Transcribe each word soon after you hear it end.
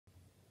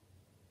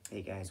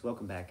Hey guys,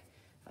 welcome back.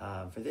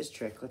 For this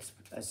trick, let's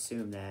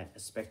assume that a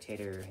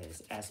spectator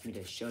has asked me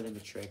to show them a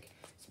trick.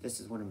 So this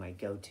is one of my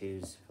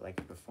go-tos. I like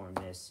to perform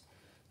this.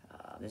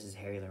 This is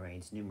Harry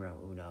Lorayne's Numero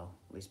Uno,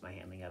 at least my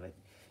handling of it.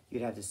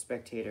 You'd have the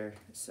spectator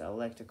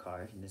select a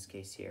card. In this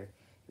case here,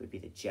 it would be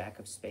the Jack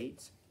of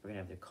Spades. We're gonna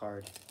have the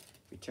card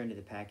returned to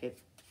the packet.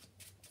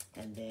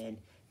 And then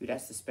you'd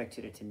ask the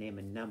spectator to name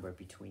a number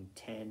between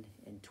 10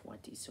 and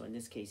 20. So in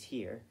this case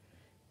here,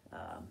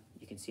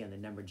 you can see on the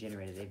number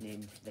generator, they've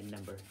named the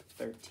number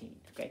 13,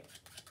 okay?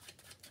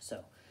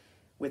 So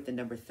with the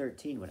number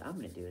 13, what I'm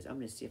gonna do is I'm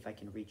gonna see if I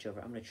can reach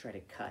over. I'm gonna try to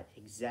cut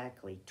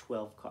exactly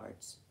 12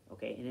 cards,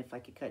 okay? And if I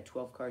could cut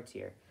 12 cards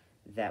here,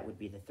 that would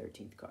be the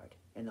 13th card.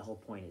 And the whole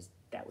point is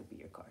that would be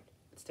your card.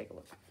 Let's take a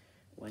look.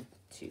 1,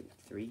 2,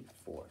 3,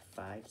 4,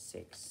 5,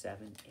 6,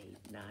 7, 8,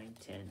 9,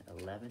 10,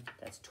 11.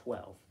 That's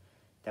 12.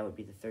 That would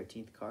be the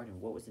 13th card. And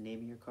what was the name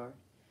of your card?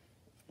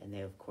 And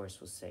they, of course,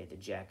 will say the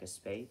Jack of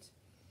Spades.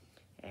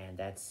 And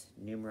that's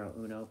Numero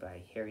Uno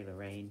by Harry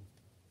Lorayne.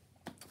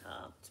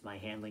 It's my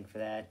handling for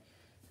that.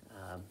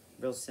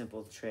 Real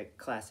simple trick,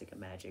 classic of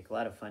magic. A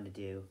lot of fun to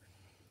do.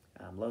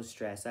 Low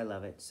stress. I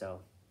love it. So,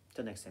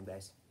 till next time,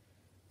 guys.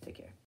 Take care.